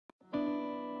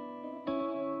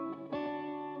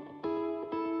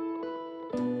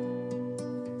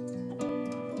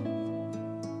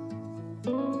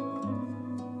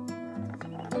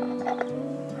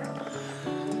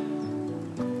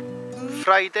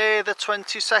Friday the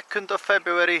 22nd of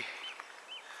February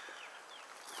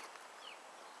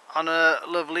on a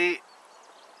lovely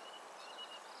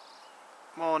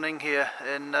morning here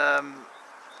in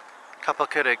Capel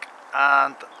Curig,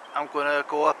 and I'm going to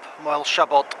go up Moel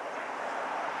Siabod.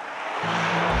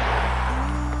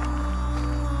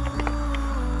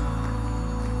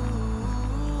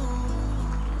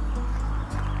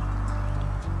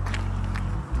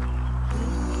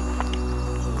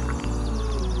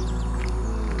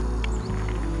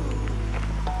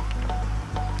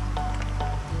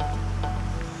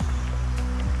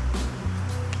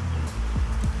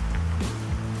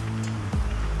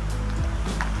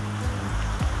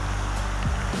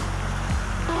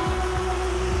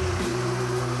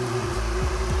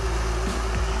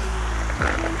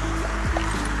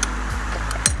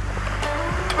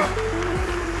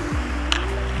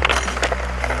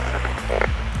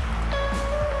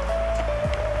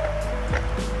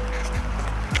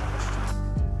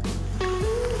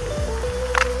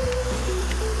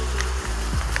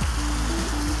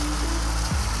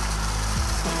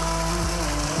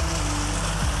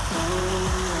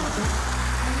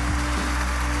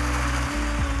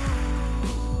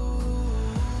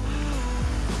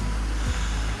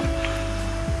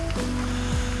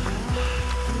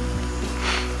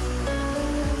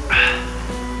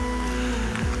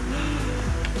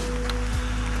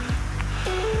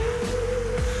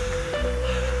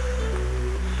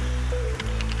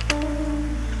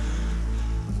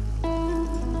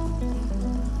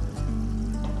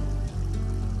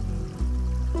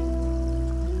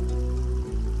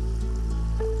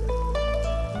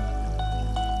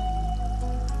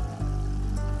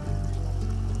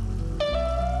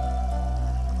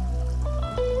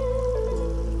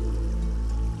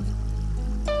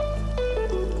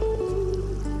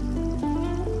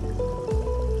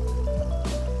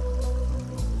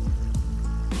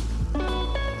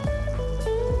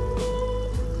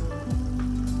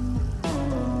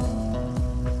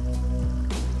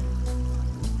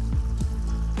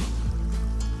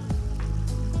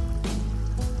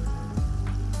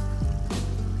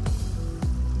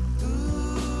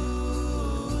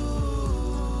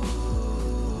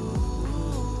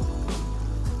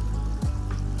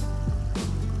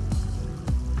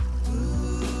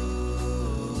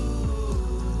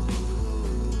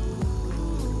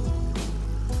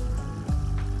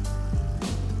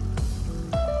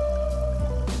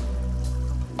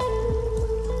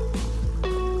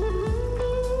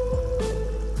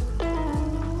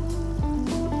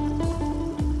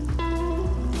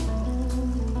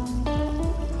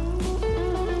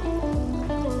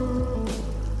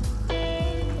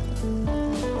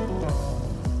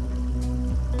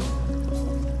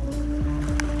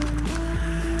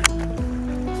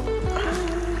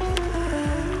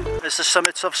 It's the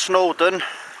summits of Snowdon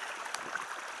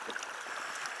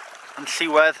and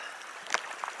Lliwedd,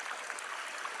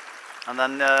 and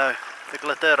then the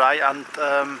Glyderau, and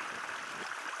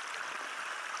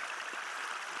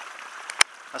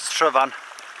that's Tryfan,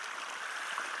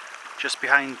 just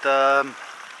behind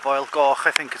Foel Goch,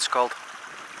 I think it's called.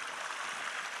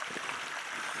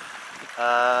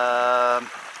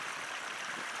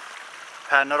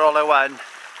 Pen yr Ole Wen,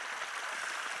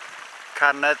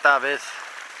 Carnedd Dafydd,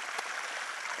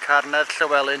 Carnedd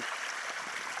Llywelyn,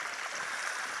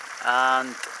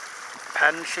 and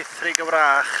Pen Llithrig y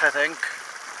Wrach, I think.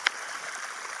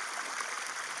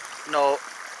 No,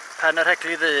 Pen yr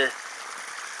Hegli Ddu,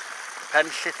 Pen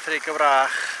Llithrig y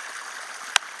Wrach,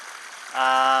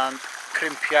 and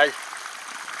Crimpiau.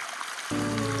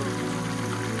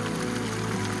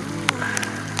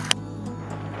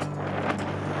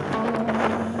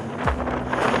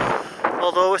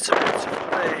 Although it's a beautiful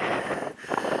day,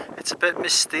 it's a bit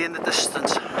misty in the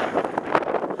distance.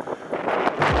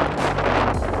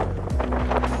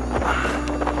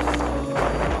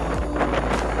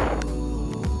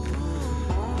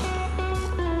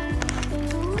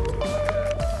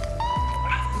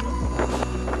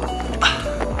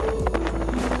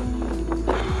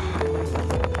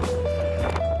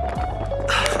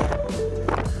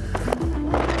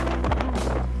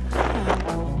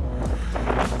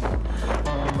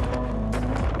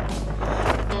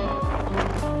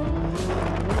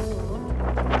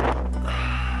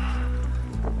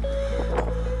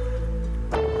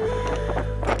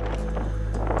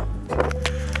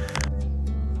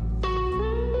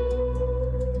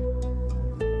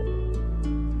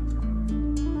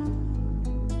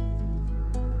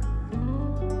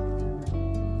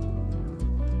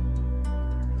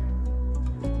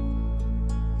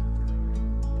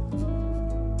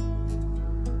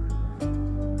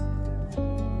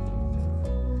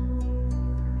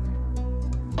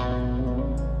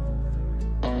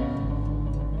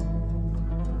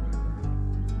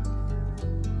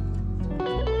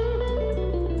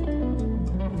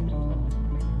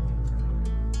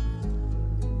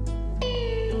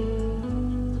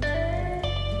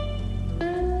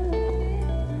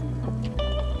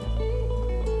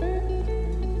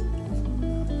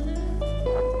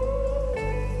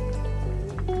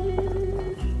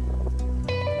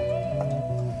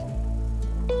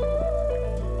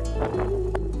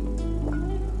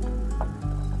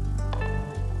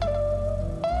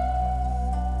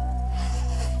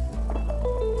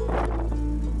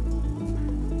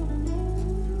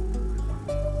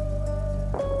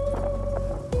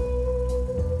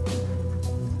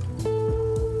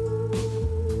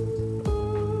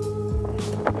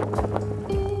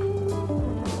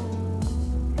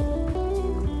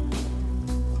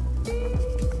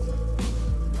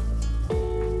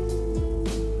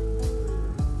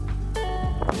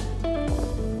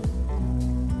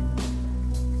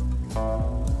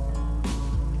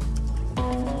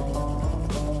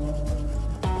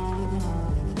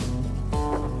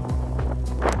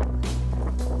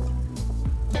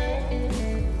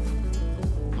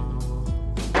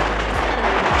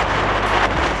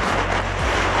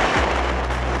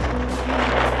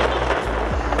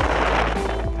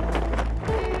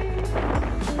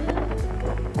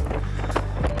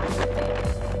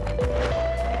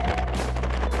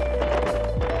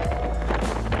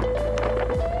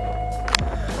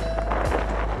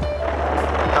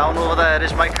 So there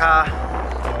is my car.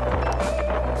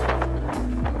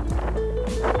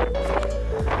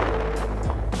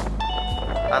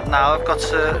 And now I've got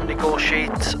to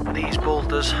negotiate these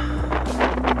boulders.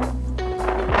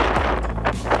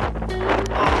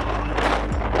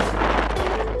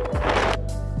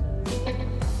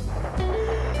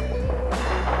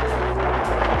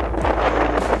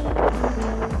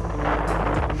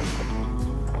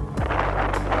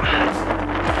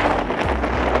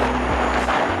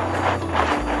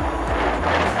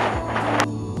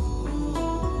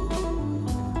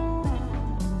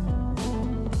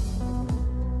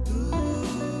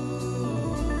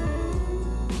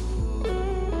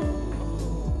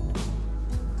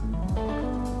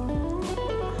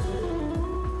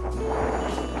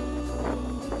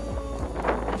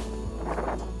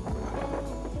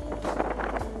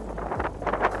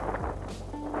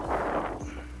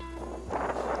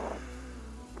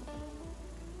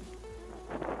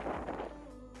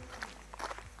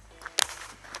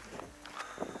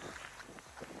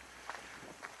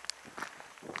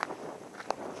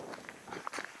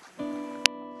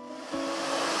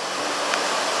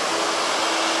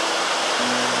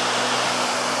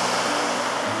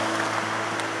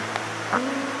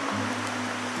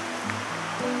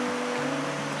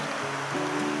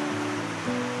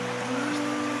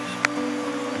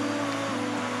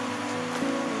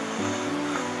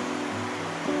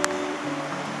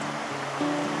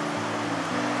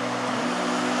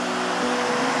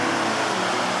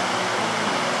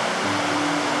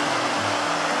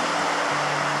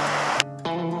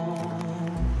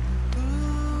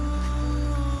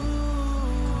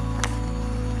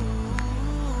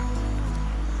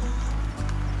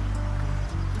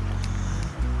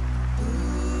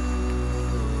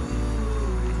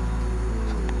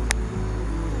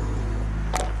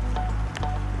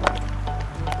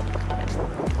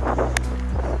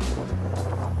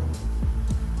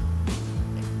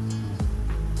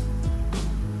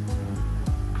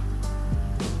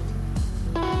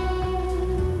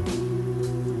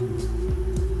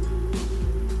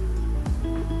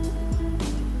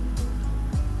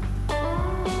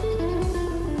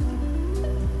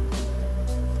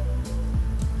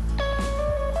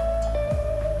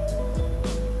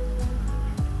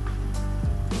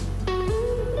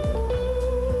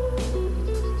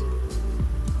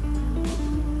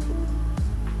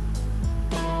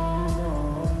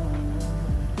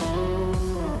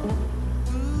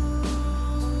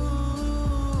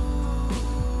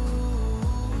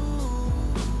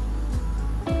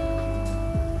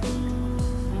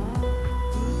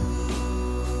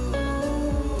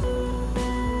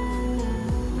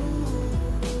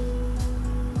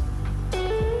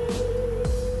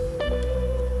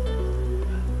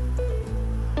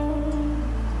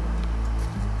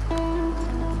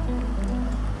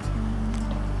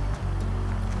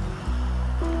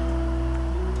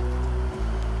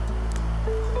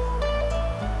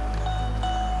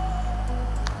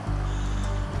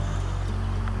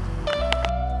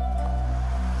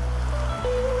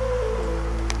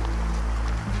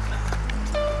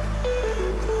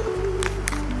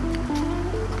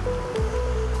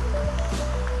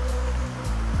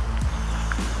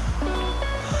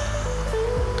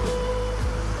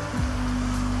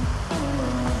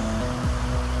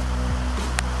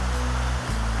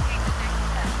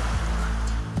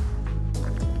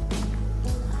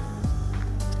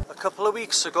 A couple of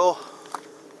weeks ago,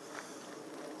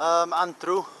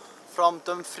 Andrew from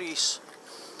Dumfries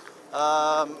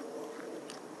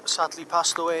sadly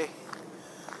passed away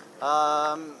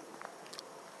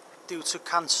due to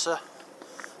cancer,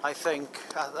 I think,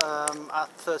 at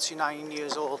 39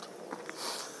 years old.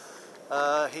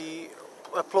 He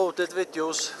uploaded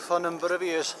videos for a number of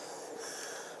years,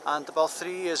 and about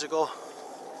 3 years ago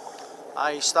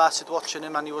I started watching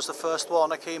him, and he was the first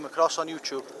one I came across on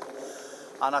YouTube.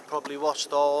 And I probably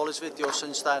watched all his videos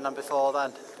since then and before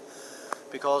then,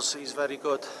 because he's very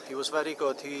good. He was very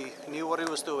good. He knew what he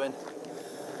was doing.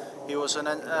 He was a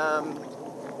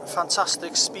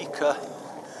fantastic speaker,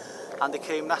 and it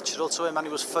came natural to him, and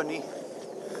he was funny,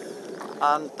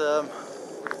 and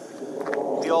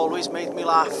he always made me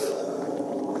laugh,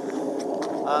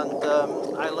 and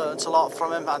I learnt a lot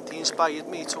from him, and he inspired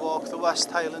me to walk the West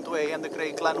Highland Way and the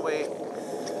Great Glen Way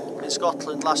in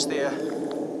Scotland last year.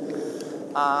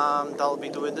 And I'll be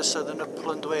doing the Southern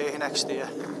Upland Way next year,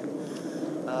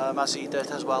 as he did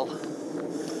as well.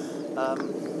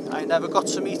 I never got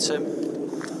to meet him,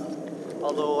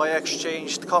 although I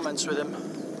exchanged comments with him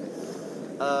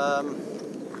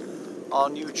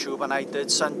on YouTube, and I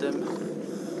did send him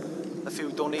a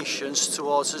few donations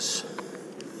towards his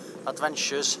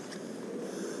adventures.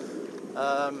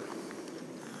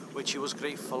 which he was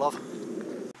grateful of.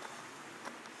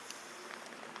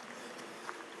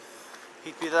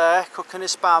 He'd be there cooking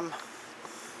his spam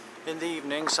in the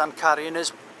evenings and carrying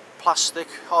his plastic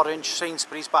orange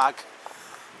Sainsbury's bag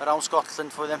around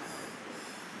Scotland with him,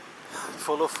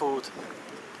 full of food.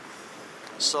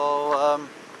 So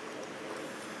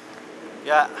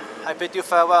yeah, I bid you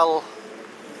farewell,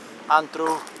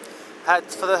 Andrew. Head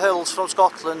for the hills from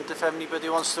Scotland if anybody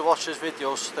wants to watch his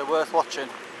videos. They're worth watching.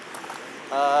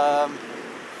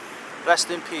 Rest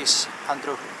in peace,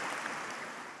 Andrew.